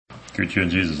Greet you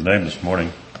in Jesus' name this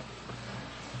morning.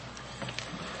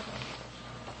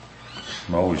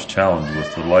 I'm always challenged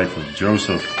with the life of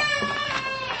Joseph.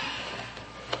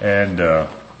 And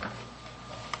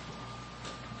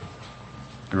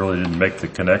he really didn't make the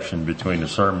connection between the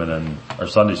sermon and our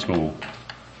Sunday school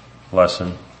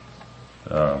lesson.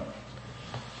 The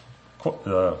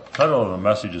title of the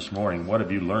message this morning, what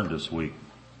have you learned this week?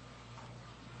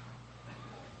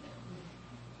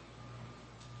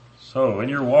 So, in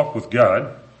your walk with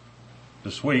God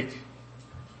this week,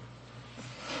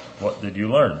 what did you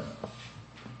learn?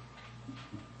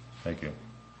 Thank you.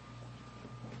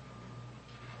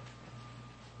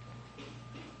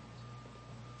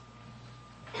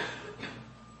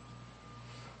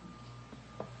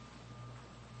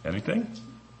 Anything?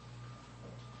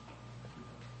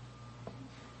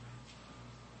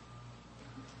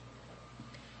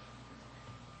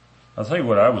 I'll tell you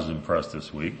what I was impressed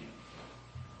this week.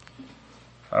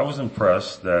 I was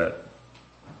impressed that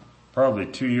probably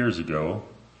 2 years ago,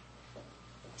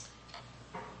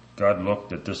 God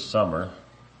looked at this summer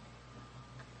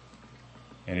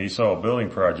and he saw a building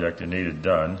project that needed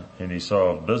done, and he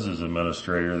saw a business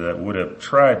administrator that would have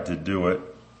tried to do it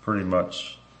pretty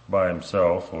much by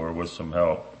himself or with some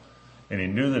help, and he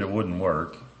knew that it wouldn't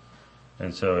work,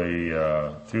 and so he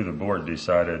through the board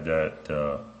decided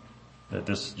that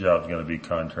this job's going to be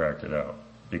contracted out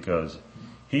because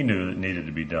he knew that it needed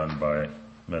to be done by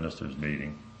ministers'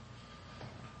 meeting.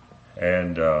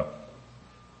 And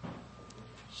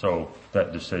so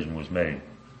that decision was made.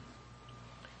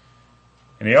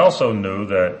 And he also knew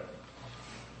that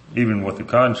even with the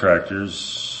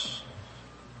contractors,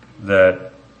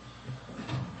 that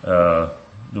there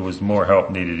was more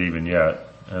help needed even yet.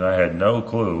 And I had no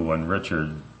clue when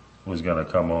Richard was going to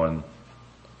come on.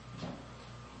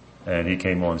 And he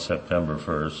came on September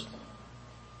 1st.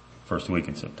 First week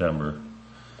in September.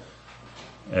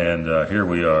 And here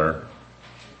we are,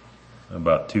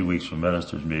 about 2 weeks from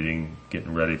ministers' meeting,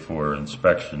 getting ready for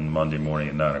inspection Monday morning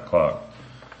at 9 o'clock.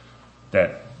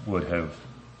 That would have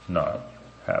not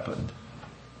happened.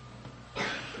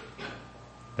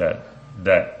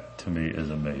 That to me is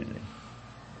amazing.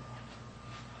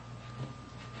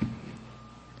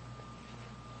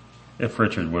 If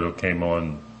Richard would have came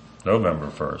on November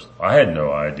 1st. I had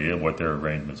no idea what their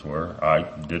arrangements were. I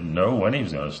didn't know when he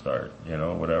was going to start,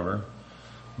 whatever.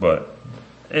 But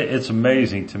it's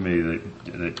amazing to me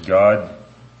that God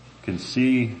can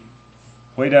see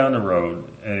way down the road,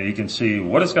 and he can see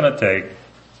what it's going to take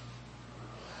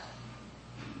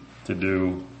to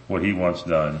do what he wants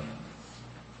done.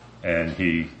 And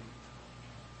he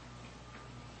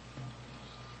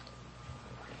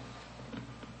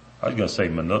I was going to say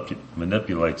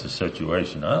manipulates the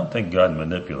situation. I don't think God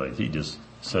manipulates. He just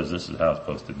says this is how it's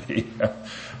supposed to be.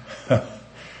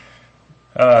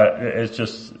 It's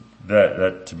just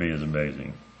that to me is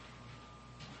amazing.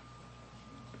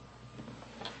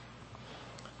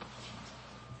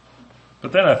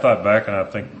 But then I thought back and I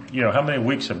think, how many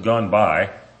weeks have gone by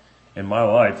in my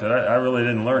life that I really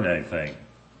didn't learn anything?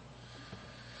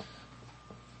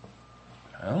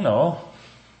 I don't know.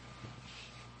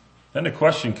 Then the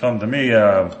question come to me, did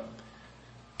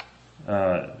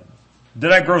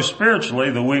I grow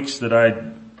spiritually the weeks that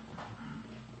I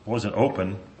wasn't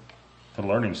open to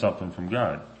learning something from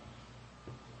God?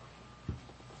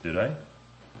 Did I?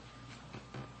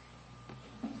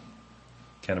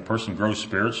 Can a person grow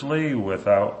spiritually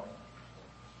without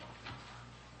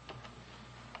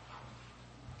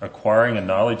acquiring a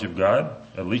knowledge of God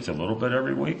at least a little bit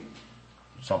every week?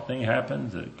 Something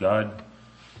happens that God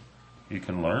you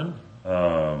can learn.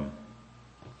 Am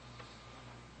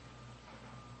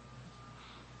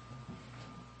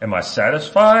I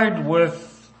satisfied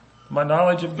with my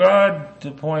knowledge of God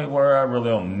to the point where I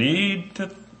really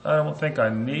I don't think I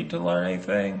need to learn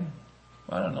anything?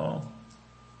 I don't know.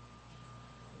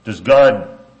 Does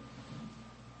God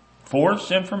force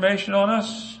information on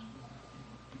us?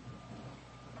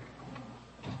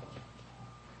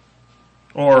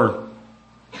 Or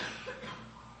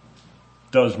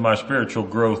does my spiritual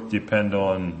growth depend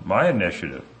on my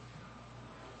initiative?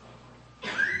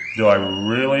 Do I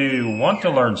really want to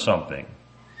learn something?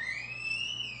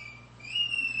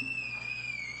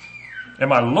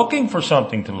 Am I looking for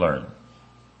something to learn?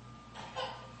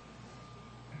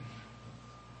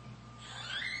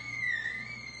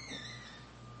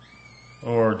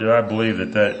 Or do I believe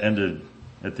that ended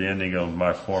at the ending of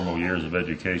my formal years of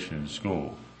education in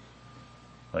school?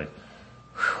 Like,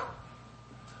 whew.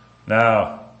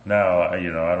 Now,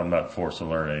 I'm not forced to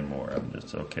learn anymore. I'm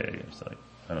just okay. It's like,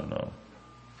 I don't know.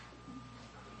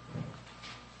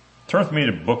 Turn with me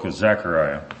to the book of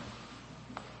Zechariah.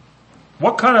 so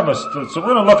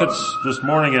we're going to look at this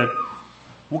morning at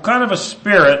what kind of a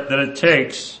spirit that it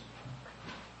takes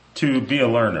to be a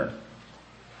learner.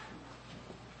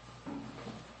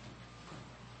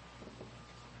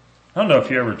 I don't know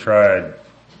if you ever tried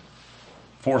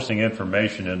forcing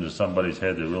information into somebody's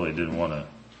head that really didn't want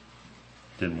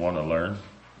to learn.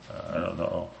 I don't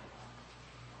know.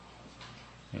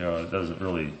 It doesn't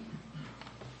really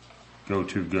go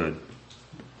too good.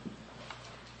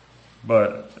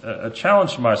 But a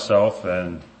challenge to myself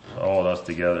and all of us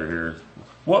together here.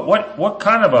 What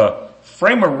kind of a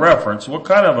frame of reference, what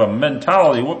kind of a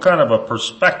mentality, what kind of a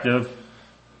perspective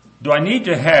do I need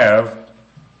to have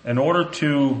in order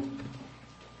to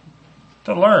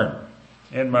learn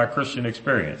in my Christian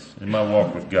experience, in my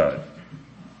walk with God?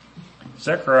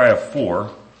 Zechariah 4,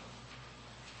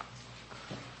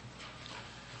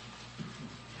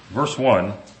 verse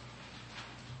 1.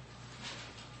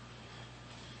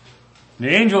 The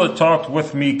angel that talked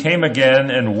with me came again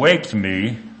and waked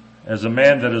me as a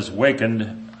man that is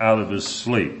wakened out of his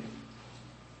sleep.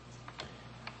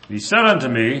 He said unto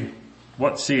me,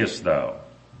 What seest thou?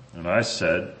 And I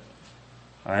said,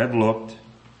 I have looked,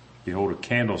 behold a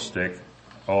candlestick,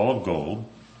 all of gold,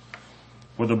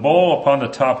 with a bowl upon the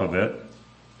top of it,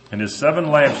 and his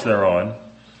 7 lamps thereon,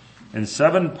 and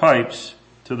 7 pipes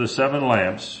to the 7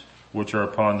 lamps which are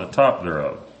upon the top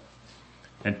thereof.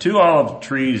 And 2 olive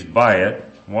trees by it,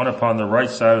 one upon the right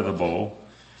side of the bowl,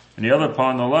 and the other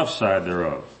upon the left side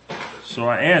thereof. So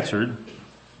I answered,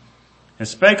 and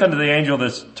spake unto the angel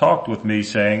that talked with me,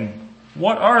 saying,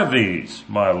 What are these,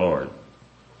 my Lord?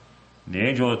 And the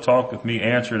angel that talked with me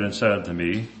answered and said unto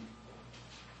me,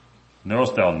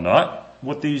 Knowest thou not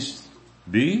what these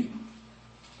be?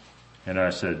 And I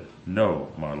said,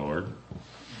 No, my Lord.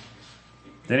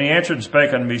 Then he answered and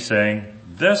spake unto me, saying,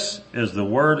 This is the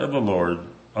word of the Lord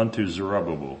unto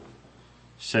Zerubbabel,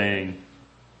 saying,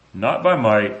 Not by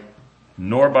might,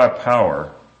 nor by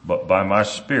power, but by my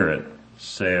Spirit,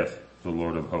 saith the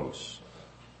Lord of hosts.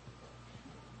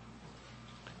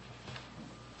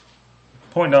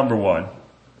 Point number 1,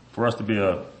 for us to be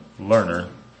a learner,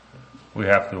 we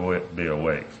have to be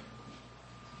awake.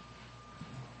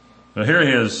 Now here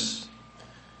he is.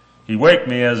 He waked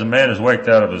me as a man is waked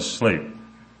out of his sleep.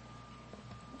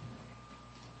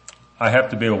 I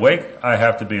have to be awake. I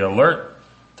have to be alert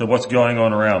to what's going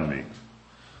on around me.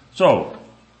 So,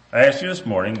 I ask you this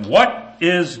morning, what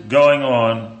is going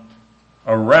on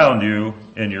around you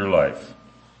in your life?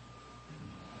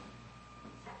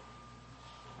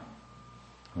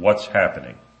 What's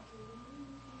happening?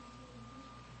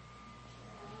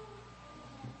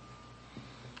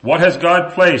 What has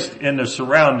God placed in the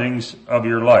surroundings of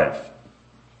your life?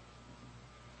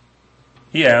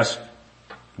 He asked,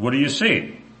 what do you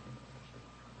see?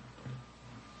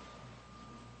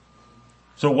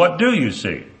 So what do you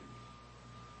see?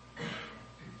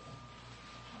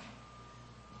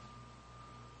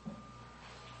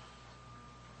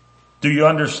 Do you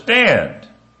understand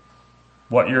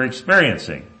what you're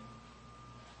experiencing?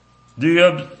 Do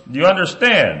you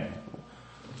understand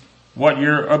what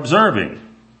you're observing?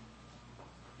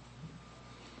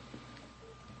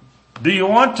 Do you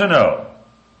want to know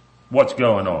what's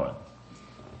going on?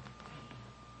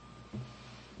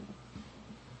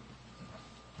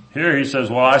 Here he says,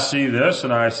 well, I see this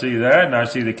and I see that and I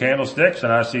see the candlesticks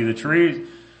and I see the trees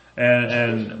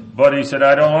but he said,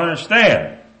 I don't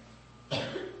understand.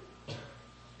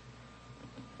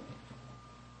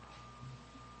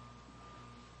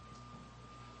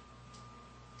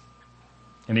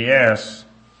 And he asks,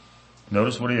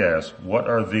 notice what he asks, what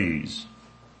are these,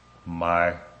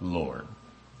 my Lord?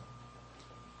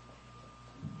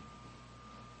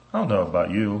 I don't know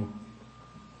about you.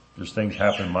 There's things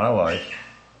happen in my life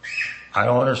I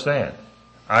don't understand.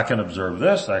 I can observe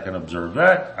this, I can observe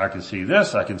that, I can see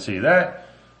this, I can see that,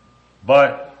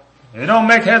 but it don't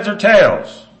make heads or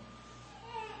tails.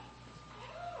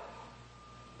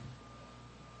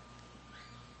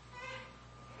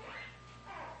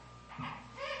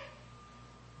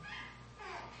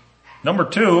 Number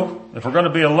 2, if we're going to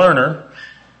be a learner,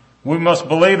 we must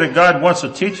believe that God wants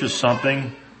to teach us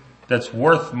something that's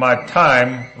worth my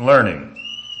time learning.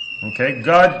 Okay,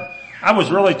 I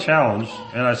was really challenged,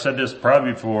 and I said this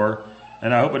probably before,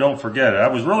 and I hope I don't forget it. I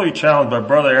was really challenged by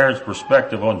Brother Aaron's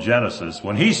perspective on Genesis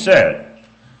when he said,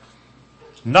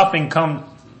 nothing comes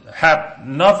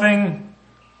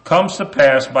to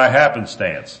pass by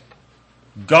happenstance.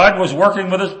 God was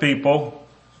working with his people.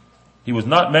 He was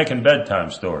not making bedtime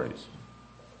stories.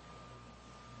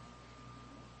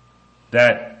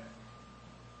 That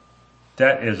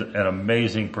is an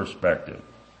amazing perspective.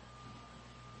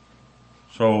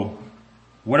 So,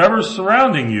 whatever's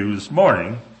surrounding you this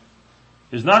morning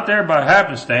is not there by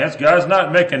happenstance. God's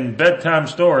not making bedtime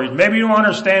stories. Maybe you don't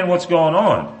understand what's going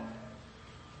on.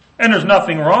 And there's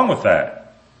nothing wrong with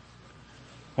that,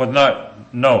 with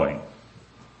not knowing.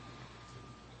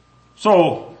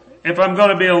 So, if I'm going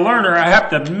to be a learner, I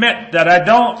have to admit that I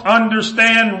don't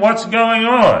understand what's going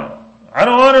on. I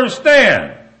don't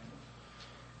understand.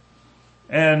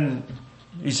 And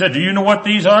he said, do you know what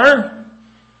these are?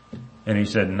 And he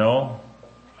said, no,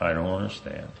 I don't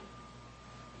understand.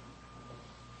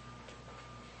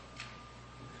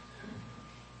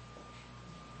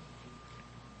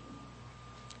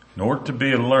 In order to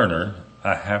be a learner,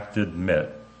 I have to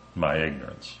admit my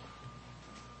ignorance.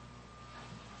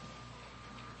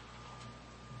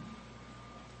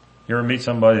 You ever meet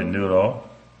somebody that knew it all?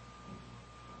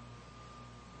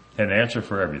 Had an answer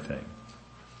for everything.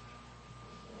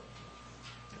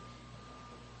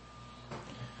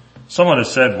 Someone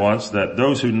has said once that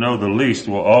those who know the least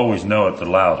will always know it the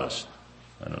loudest.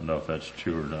 I don't know if that's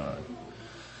true or not.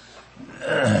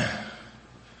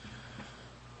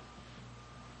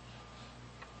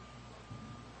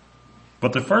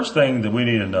 But the first thing that we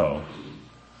need to know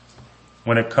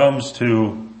when it comes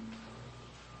to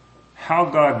how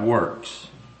God works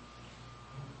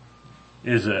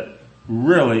is that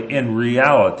really, in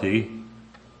reality,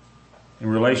 in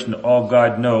relation to all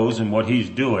God knows and what He's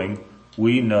doing,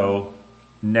 we know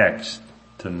next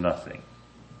to nothing.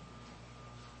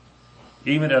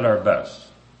 Even at our best,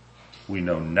 we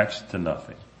know next to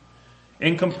nothing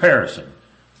in comparison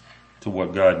to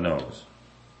what God knows.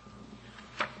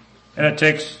 And it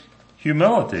takes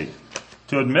humility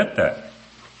to admit that.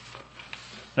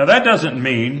 Now that doesn't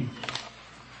mean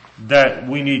that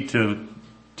we need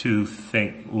to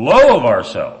think low of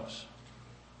ourselves.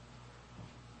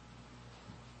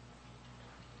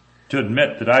 To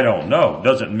admit that I don't know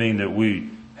doesn't mean that we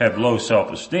have low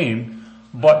self-esteem,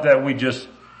 but that we just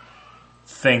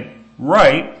think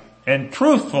right and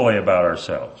truthfully about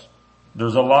ourselves.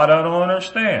 There's a lot I don't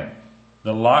understand.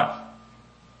 The lot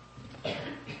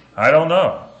I don't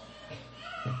know.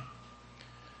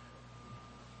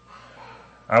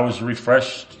 I was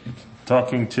refreshed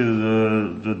talking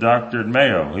to the doctor at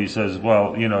Mayo. He says,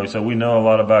 well, he said, we know a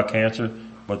lot about cancer,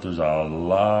 but there's a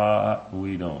lot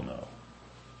we don't know.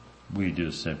 We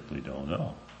just simply don't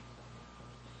know.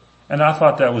 And I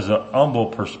thought that was a humble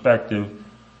perspective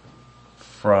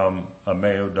from a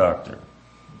Mayo doctor.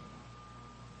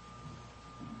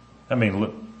 I mean,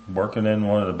 look, working in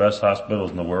one of the best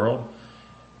hospitals in the world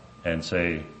and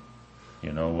say,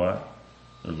 you know what?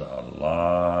 There's a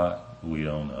lot we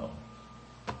don't know.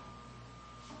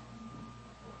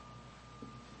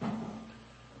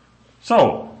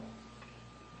 So,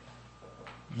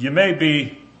 you may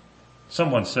be,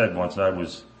 someone said once, I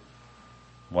was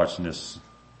watching this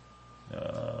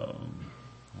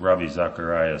Ravi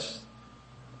Zacharias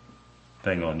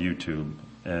thing on YouTube,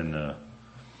 and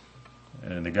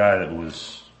the guy that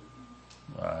was,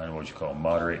 I don't know what you call it,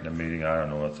 moderating the meeting, I don't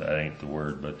know if that ain't the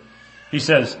word, but he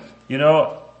says,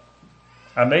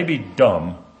 I may be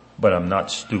dumb, but I'm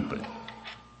not stupid.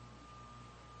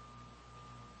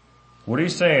 What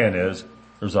he's saying is,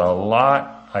 there's a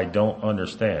lot I don't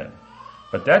understand.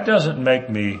 But that doesn't make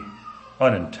me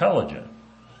unintelligent.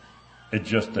 It's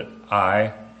just that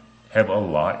I have a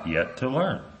lot yet to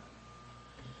learn.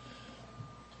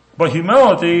 But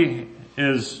humility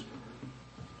is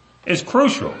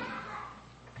crucial.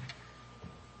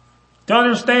 To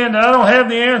understand that I don't have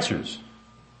the answers.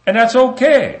 And that's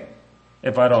okay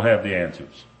if I don't have the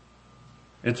answers.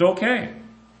 It's okay.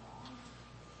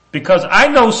 Because I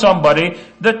know somebody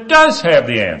that does have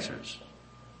the answers.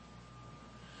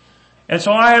 And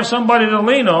so I have somebody to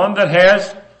lean on that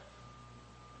has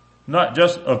not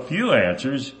just a few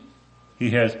answers,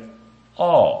 he has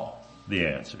all the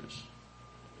answers.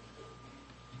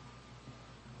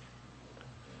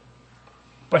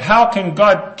 But how can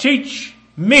God teach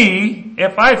me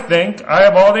if I think I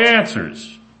have all the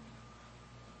answers?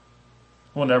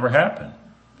 It will never happen.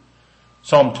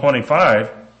 Psalm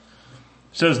 25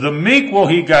 says, the meek will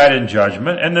he guide in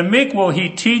judgment, and the meek will he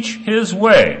teach his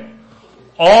way.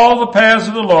 All the paths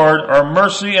of the Lord are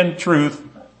mercy and truth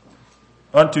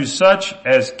unto such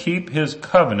as keep his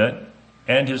covenant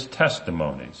and his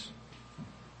testimonies.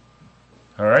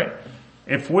 Alright?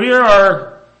 If we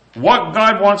are what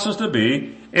God wants us to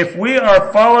be, if we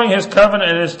are following his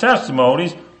covenant and his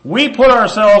testimonies, we put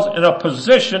ourselves in a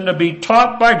position to be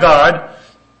taught by God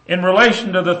in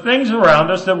relation to the things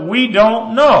around us that we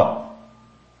don't know.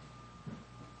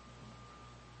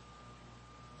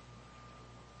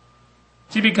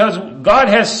 See, because God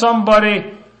has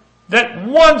somebody that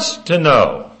wants to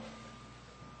know.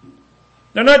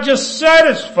 They're not just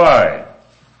satisfied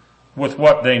with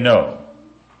what they know.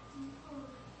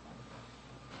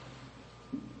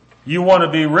 You want to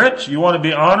be rich? You want to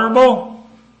be honorable?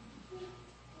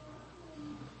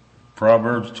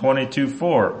 Proverbs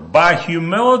 22:4. By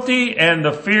humility and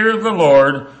the fear of the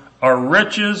Lord are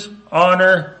riches,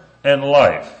 honor, and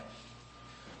life.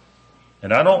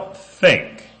 And I don't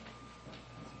think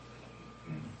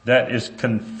that is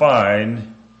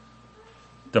confined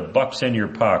to bucks in your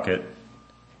pocket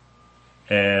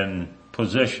and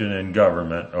position in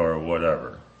government or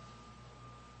whatever.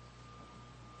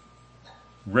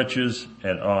 Riches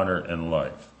and honor and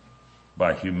life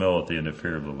by humility and the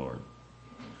fear of the Lord.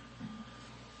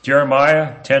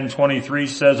 Jeremiah 10:23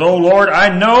 says, O Lord, I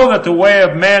know that the way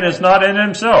of man is not in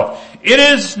himself. It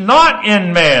is not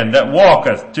in man that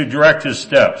walketh to direct his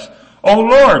steps. O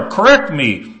Lord, correct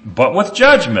me, but with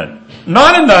judgment,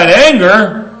 not in thine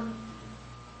anger,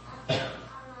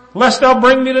 lest thou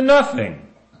bring me to nothing.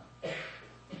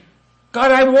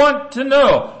 God, I want to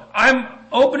know. I'm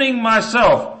opening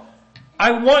myself.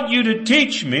 I want you to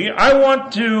teach me. I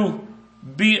want to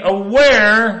be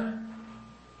aware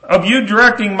of you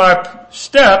directing my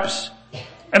steps,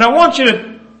 and I want you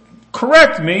to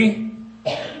correct me,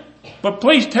 but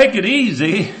please take it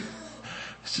easy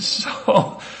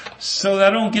so that I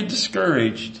don't get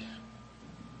discouraged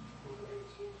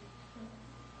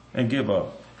and give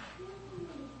up.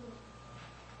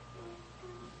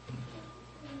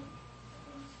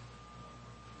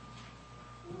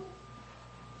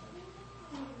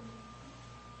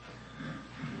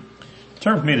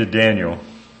 Turn with me to Daniel.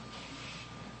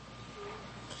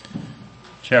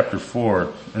 Chapter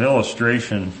 4, an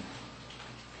illustration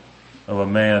of a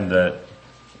man that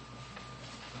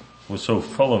was so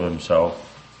full of himself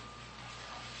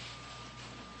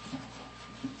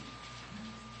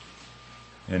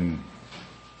and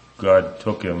God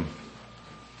took him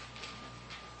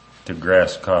to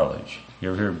Grass College. You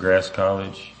ever hear of Grass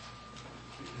College?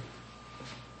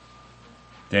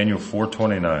 Daniel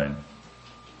 4:29.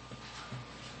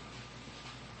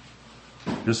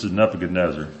 This is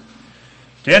Nebuchadnezzar.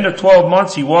 At the end of 12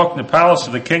 months, he walked in the palace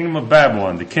of the kingdom of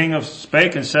Babylon. The king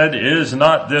spake and said, Is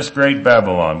not this great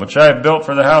Babylon, which I have built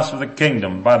for the house of the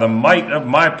kingdom by the might of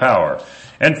my power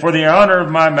and for the honor of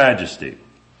my majesty?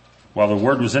 While the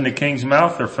word was in the king's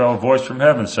mouth, there fell a voice from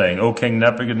heaven saying, O King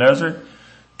Nebuchadnezzar,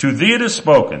 to thee it is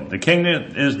spoken, the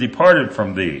kingdom is departed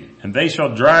from thee, and they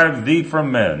shall drive thee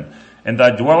from men, and thy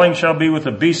dwelling shall be with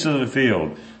the beasts of the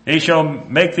field. They shall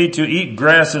make thee to eat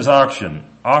grass as oxen,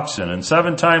 and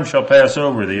 7 times shall pass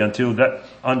over thee until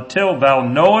thou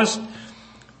knowest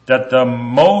that the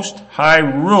Most High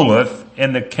ruleth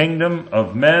in the kingdom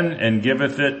of men and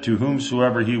giveth it to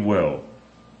whomsoever he will.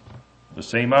 The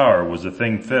same hour was the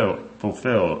thing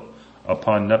fulfilled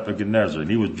upon Nebuchadnezzar, and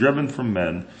he was driven from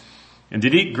men, and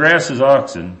did eat grass as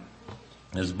oxen.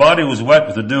 His body was wet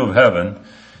with the dew of heaven,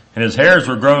 and his hairs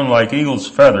were grown like eagle's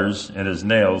feathers, and his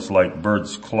nails like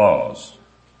bird's claws.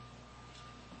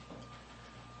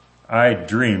 I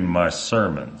dream my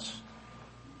sermons.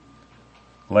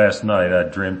 Last night I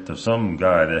dreamt of some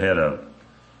guy that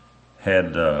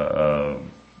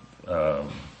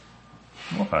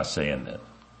what am I saying that?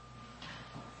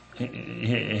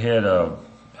 He had a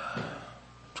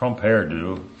Trump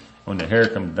hairdo. When the hair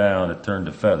comes down, it turned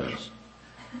to feathers.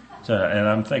 So, and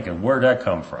I'm thinking, where'd that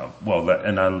come from? Well,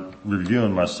 and I'm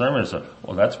reviewing my sermon, so,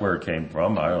 well, that's where it came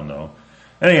from. I don't know.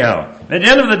 Anyhow, at the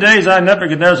end of the days, I,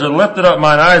 Nebuchadnezzar, lifted up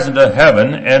mine eyes into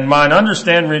heaven, and mine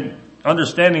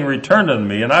understanding returned unto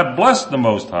me, and I blessed the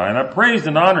Most High, and I praised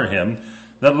and honored him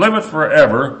that liveth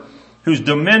forever, whose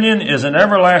dominion is an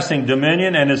everlasting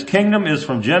dominion, and his kingdom is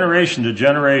from generation to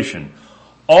generation.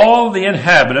 All the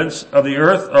inhabitants of the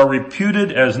earth are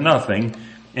reputed as nothing,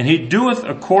 and he doeth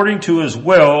according to his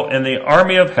will in the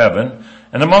army of heaven,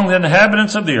 and among the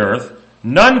inhabitants of the earth,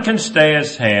 none can stay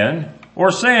his hand,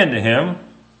 or say unto him,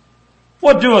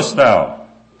 What doest thou?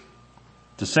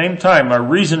 At the same time my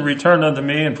reason returned unto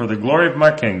me, and for the glory of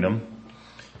my kingdom,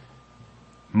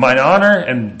 mine honor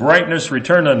and brightness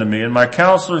returned unto me, and my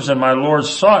counselors and my lords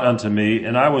sought unto me,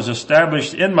 and I was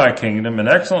established in my kingdom, and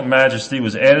excellent majesty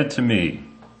was added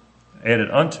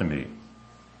unto me.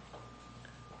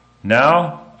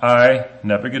 Now I,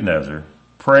 Nebuchadnezzar,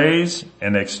 praise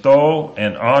and extol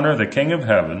and honor the King of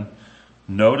heaven.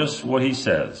 Notice what he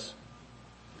says.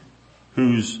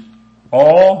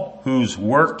 All whose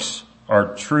works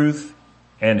are truth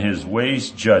and his ways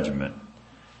judgment.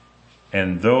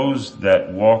 And those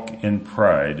that walk in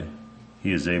pride,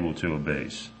 he is able to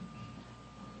abase.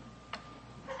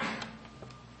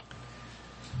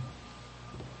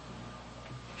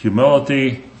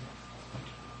 Humility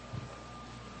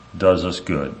does us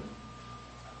good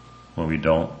when we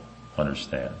don't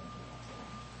understand.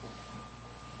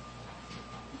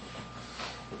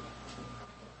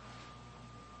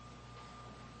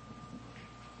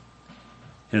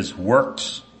 His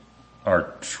works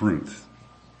are truth.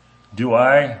 Do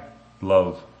I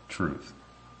love truth?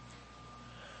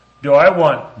 Do I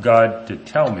want God to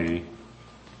tell me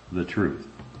the truth?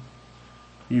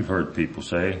 You've heard people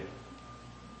say,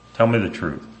 tell me the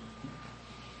truth.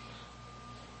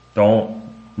 Don't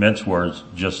mince words,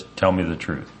 just tell me the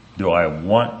truth. Do I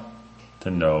want to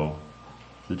know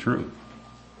the truth?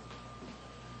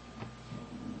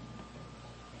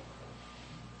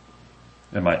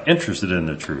 Am I interested in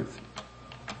the truth?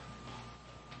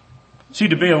 See,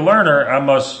 to be a learner, I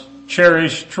must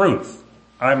cherish truth.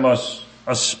 I must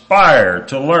aspire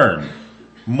to learn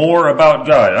more about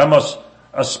God. I must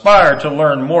aspire to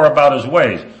learn more about His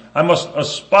ways. I must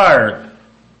aspire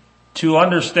to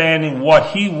understanding what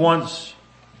He wants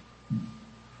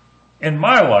in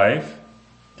my life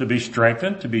to be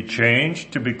strengthened, to be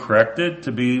changed, to be corrected,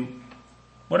 to be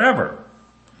whatever.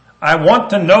 I want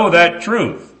to know that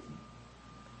truth.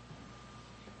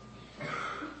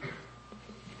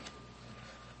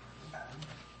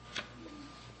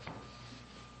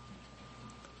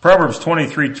 Proverbs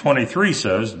 23:23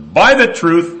 says, buy the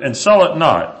truth and sell it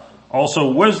not.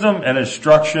 Also wisdom and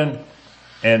instruction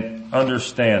and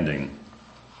understanding.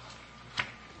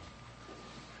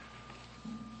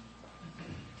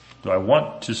 Do I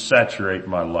want to saturate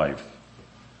my life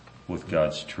with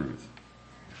God's truth?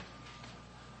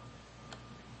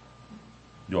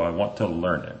 Do I want to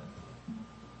learn it?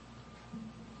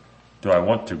 Do I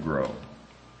want to grow?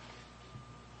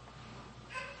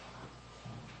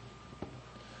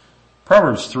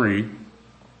 Proverbs 3,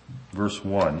 verse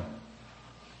 1.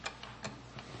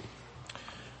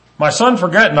 My son,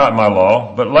 forget not my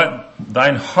law, but let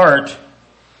thine heart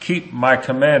keep my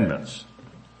commandments.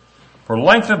 For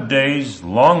length of days,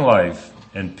 long life,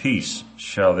 and peace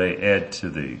shall they add to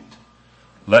thee.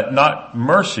 Let not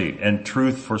mercy and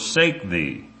truth forsake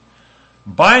thee.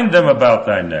 Bind them about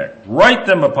thy neck. Write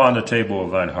them upon the table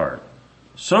of thine heart.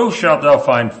 So shalt thou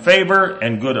find favor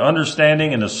and good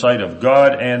understanding in the sight of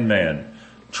God and man.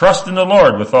 Trust in the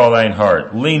Lord with all thine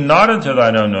heart. Lean not unto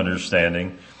thine own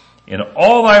understanding. In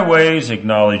all thy ways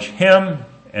acknowledge Him,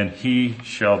 and He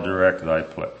shall direct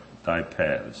thy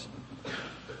paths.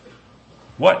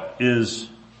 What is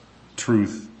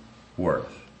truth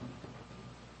worth?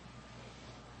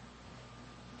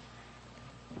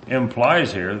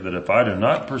 Implies here that if I do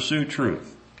not pursue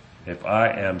truth, if I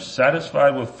am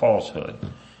satisfied with falsehood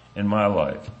in my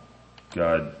life,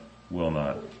 God will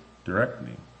not direct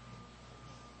me.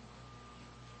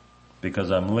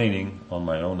 Because I'm leaning on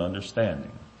my own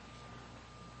understanding.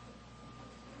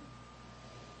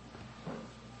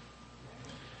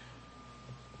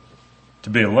 To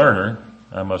be a learner,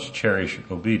 I must cherish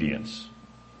obedience.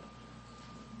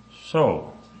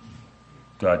 So,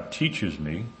 God teaches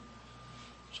me.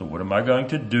 So what am I going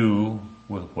to do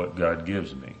with what God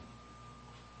gives me?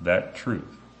 That truth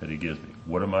that He gives me.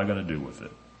 What am I going to do with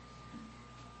it?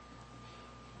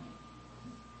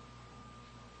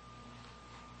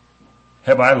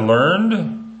 Have I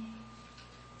learned?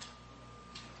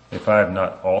 If I have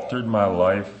not altered my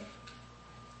life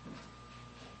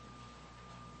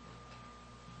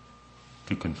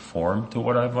to conform to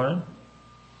what I've learned?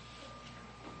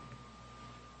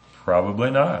 Probably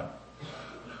not.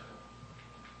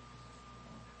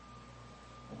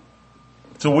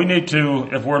 So we need to,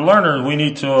 if we're learners, we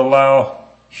need to allow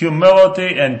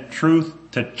humility and truth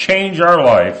to change our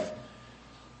life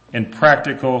in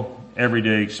practical,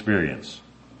 everyday experience.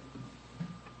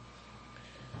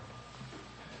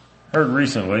 I heard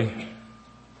recently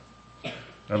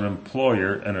of an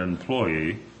employer and an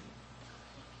employee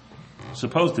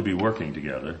supposed to be working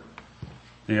together.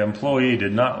 The employee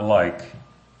did not like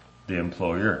the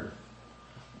employer,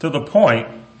 to the point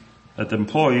that the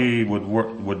employee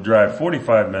would drive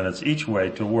 45 minutes each way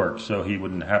to work so he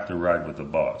wouldn't have to ride with the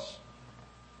boss.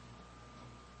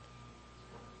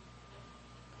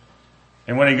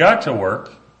 And when he got to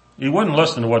work, he wouldn't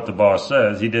listen to what the boss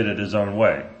says. He did it his own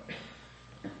way.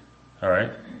 All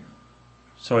right?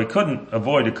 So he couldn't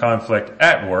avoid a conflict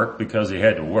at work because he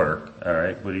had to work. All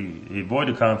right? But he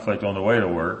avoided conflict on the way to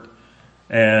work.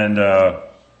 And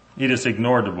he just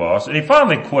ignored the boss. And he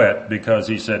finally quit because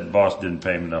he said the boss didn't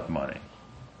pay him enough money.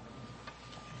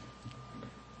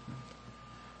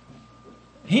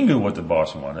 He knew what the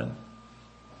boss wanted.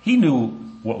 He knew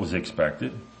what was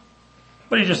expected.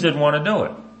 But he just didn't want to do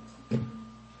it.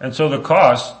 And so the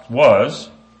cost was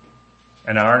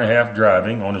an hour and a half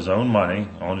driving on his own money,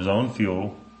 on his own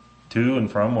fuel, to and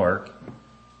from work.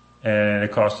 And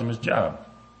it cost him his job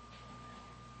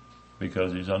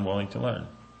because he's unwilling to learn.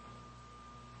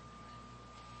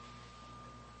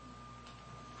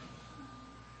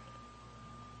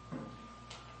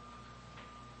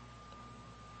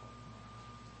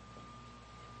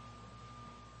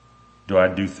 Do I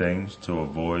do things to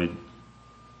avoid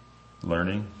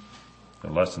learning? The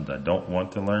lessons I don't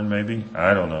want to learn, maybe?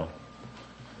 I don't know.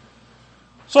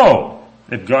 So,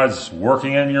 if God's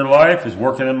working in your life, is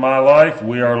working in my life,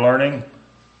 we are learning.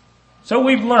 So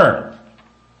we've learned.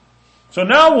 So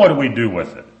now what do we do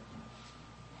with it?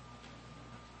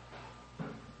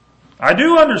 I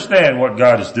do understand what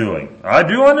God is doing. I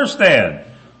do understand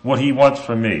what He wants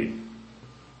from me.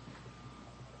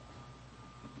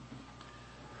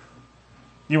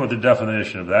 You know what the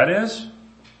definition of that is?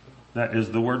 That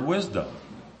is the word wisdom.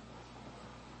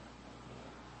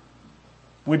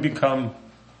 We become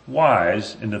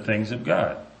wise in the things of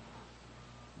God.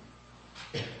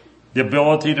 The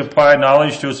ability to apply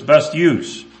knowledge to its best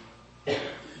use.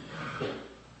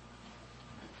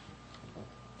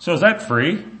 So is that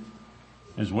free?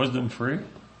 Is wisdom free?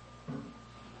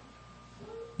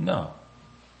 No.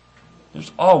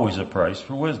 There's always a price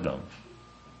for wisdom.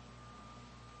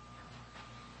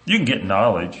 You can get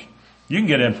knowledge. You can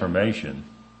get information.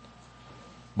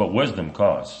 But wisdom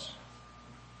costs.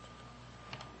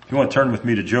 If you want to turn with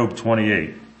me to Job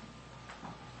 28.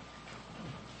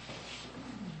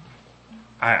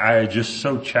 I just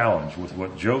so challenged with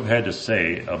what Job had to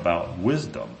say about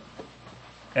wisdom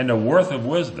and the worth of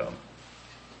wisdom.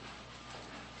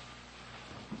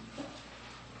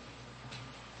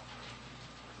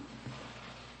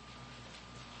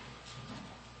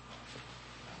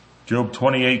 Job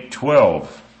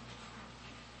 28:12.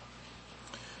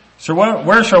 So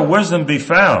where shall wisdom be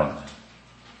found?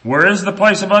 Where is the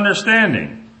place of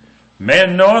understanding?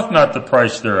 Man knoweth not the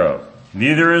price thereof,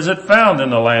 neither is it found in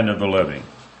the land of the living.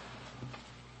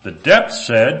 The depths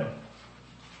said,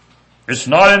 it's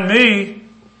not in me.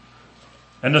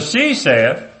 And the sea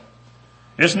saith,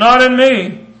 it's not in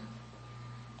me.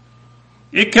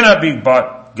 It cannot be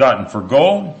gotten for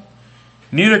gold,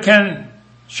 neither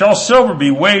shall silver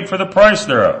be weighed for the price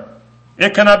thereof.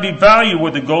 It cannot be valued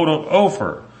with the gold of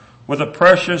Ophir, with the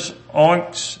precious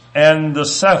onyx and the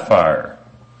sapphire.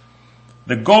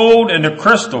 The gold and the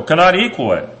crystal cannot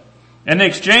equal it, and the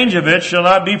exchange of it shall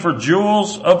not be for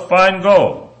jewels of fine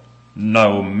gold.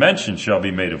 No mention shall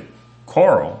be made of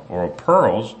coral or of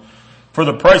pearls, for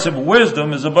the price of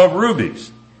wisdom is above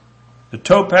rubies. The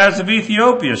topaz of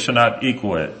Ethiopia shall not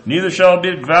equal it, neither shall it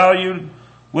be valued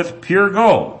with pure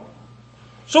gold.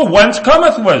 So whence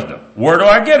cometh wisdom? Where do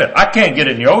I get it? I can't get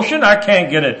it in the ocean. I can't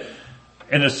get it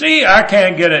in the sea. I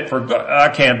can't get it I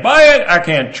can't buy it. I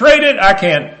can't trade it. I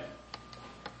can't.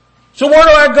 So where do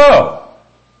I go?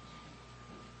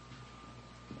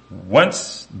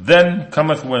 Whence then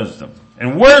cometh wisdom?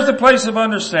 And where's the place of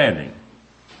understanding?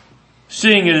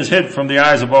 Seeing it is hid from the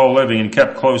eyes of all living and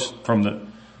kept close from the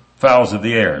fowls of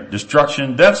the air. Destruction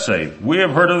and death say, we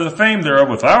have heard of the fame thereof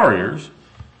with our ears.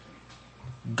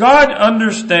 God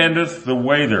understandeth the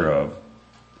way thereof,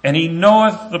 and He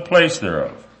knoweth the place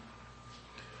thereof.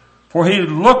 For He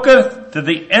looketh to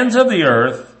the ends of the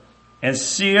earth, and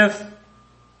seeth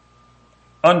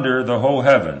under the whole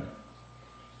heaven,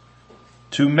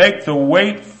 to make the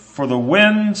weight for the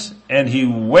winds, and He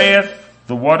weigheth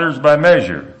the waters by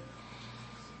measure.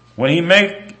 When He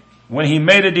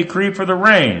made a decree for the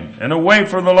rain, and a way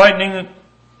for the lightning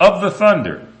of the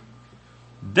thunder,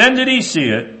 then did He see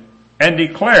it, and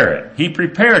declare it. He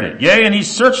prepared it. Yea, and He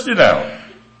searched it out.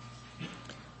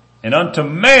 And unto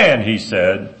man He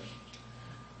said,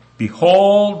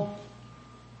 behold,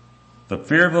 the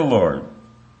fear of the Lord,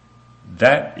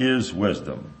 that is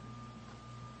wisdom.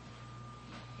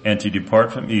 And to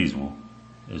depart from evil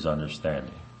is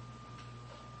understanding.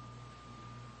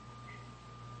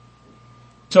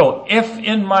 So if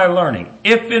in my learning,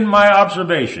 if in my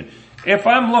observation, if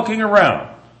I'm looking around,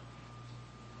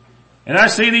 and I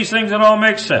see these things that all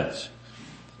make sense,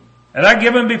 and I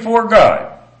give them before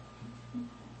God,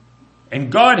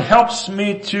 and God helps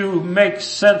me to make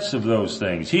sense of those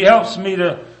things. He helps me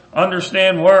to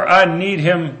understand where I need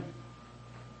Him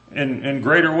in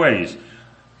greater ways.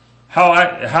 How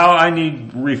I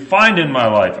need refined in my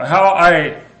life.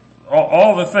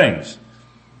 All the things.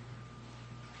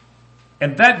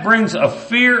 And that brings a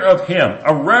fear of Him,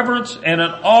 a reverence and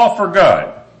an awe for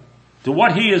God, to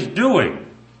what He is doing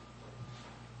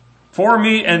for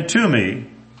me and to me.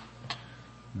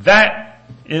 That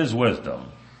is wisdom.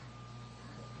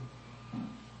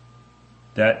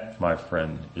 That, my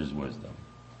friend, is wisdom.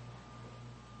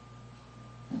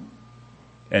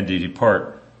 And to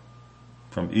depart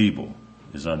from evil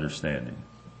is understanding.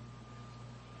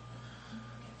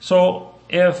 So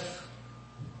if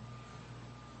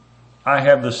I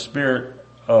have the spirit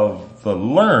of the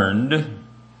learned,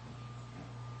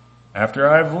 after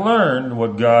I've learned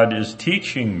what God is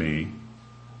teaching me,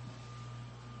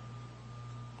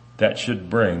 that should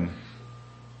bring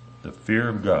the fear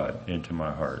of God into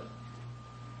my heart.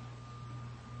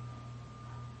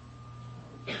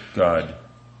 God,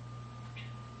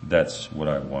 that's what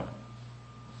I want.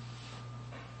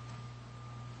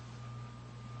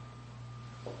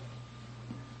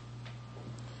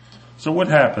 So what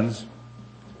happens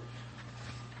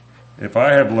if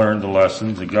I have learned the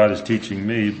lessons that God is teaching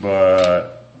me,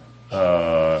 but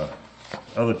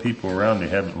other people around me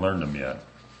haven't learned them yet?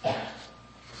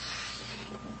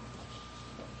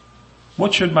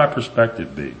 What should my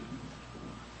perspective be?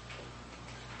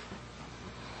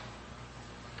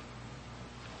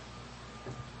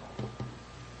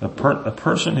 A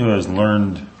person who has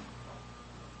learned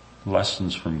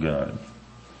lessons from God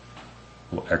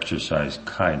will exercise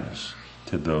kindness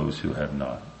to those who have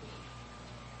not.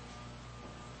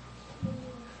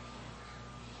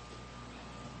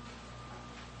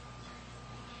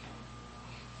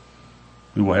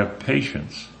 We will have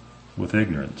patience with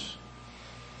ignorance.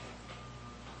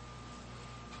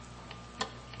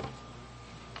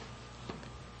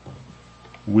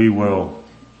 We will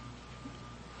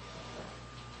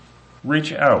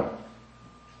reach out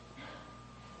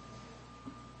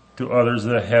to others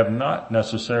that have not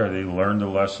necessarily learned the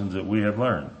lessons that we have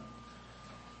learned,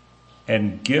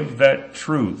 and give that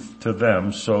truth to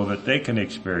them so that they can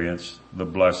experience the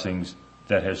blessings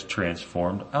that has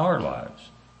transformed our lives.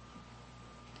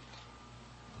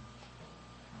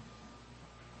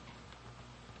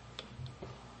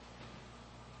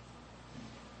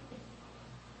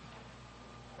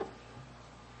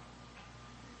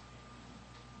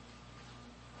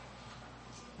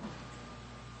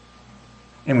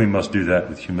 And we must do that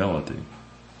with humility.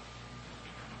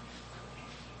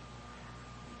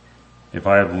 If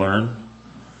I have learned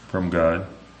from God,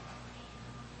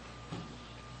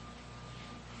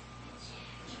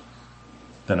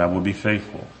 then I will be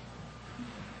faithful.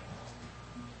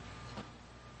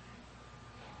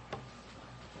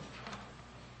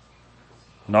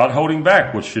 Not holding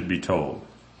back what should be told.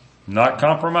 Not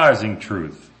compromising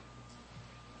truth.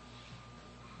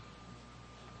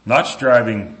 Not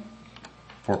striving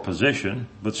for position,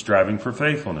 but striving for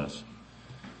faithfulness.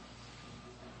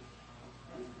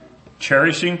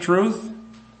 Cherishing truth,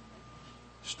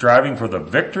 striving for the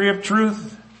victory of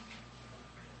truth,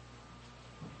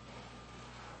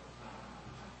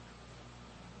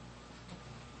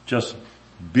 just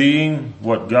being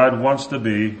what God wants to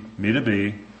be, me to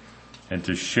be, and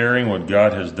to sharing what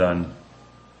God has done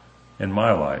in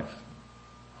my life.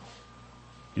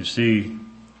 You see,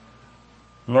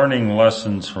 learning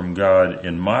lessons from God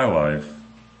in my life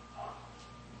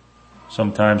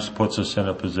sometimes puts us in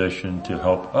a position to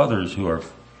help others who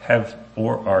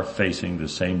are facing the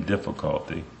same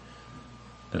difficulty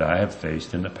that I have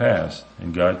faced in the past.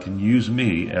 And God can use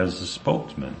me as a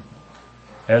spokesman,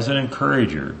 as an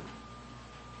encourager,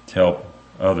 to help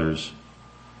others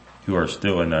who are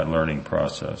still in that learning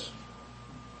process.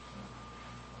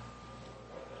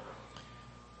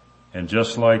 And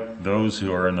just like those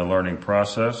who are in the learning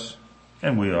process,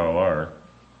 and we all are,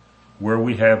 where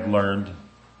we have learned,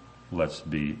 let's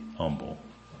be humble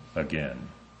again.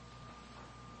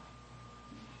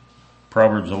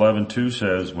 Proverbs 11:2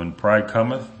 says, when pride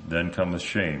cometh, then cometh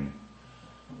shame.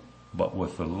 But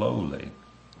with the lowly,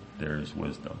 there is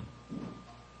wisdom.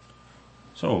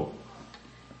 So,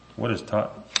 what has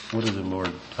the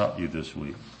Lord taught you this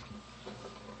week?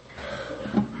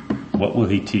 What will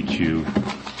He teach you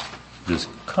this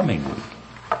coming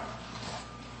week?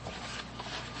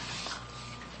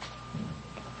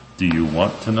 Do you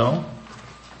want to know?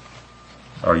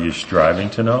 Are you striving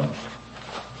to know?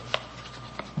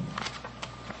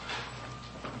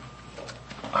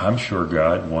 I'm sure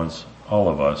God wants all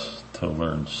of us to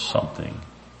learn something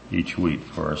each week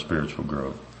for our spiritual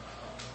growth.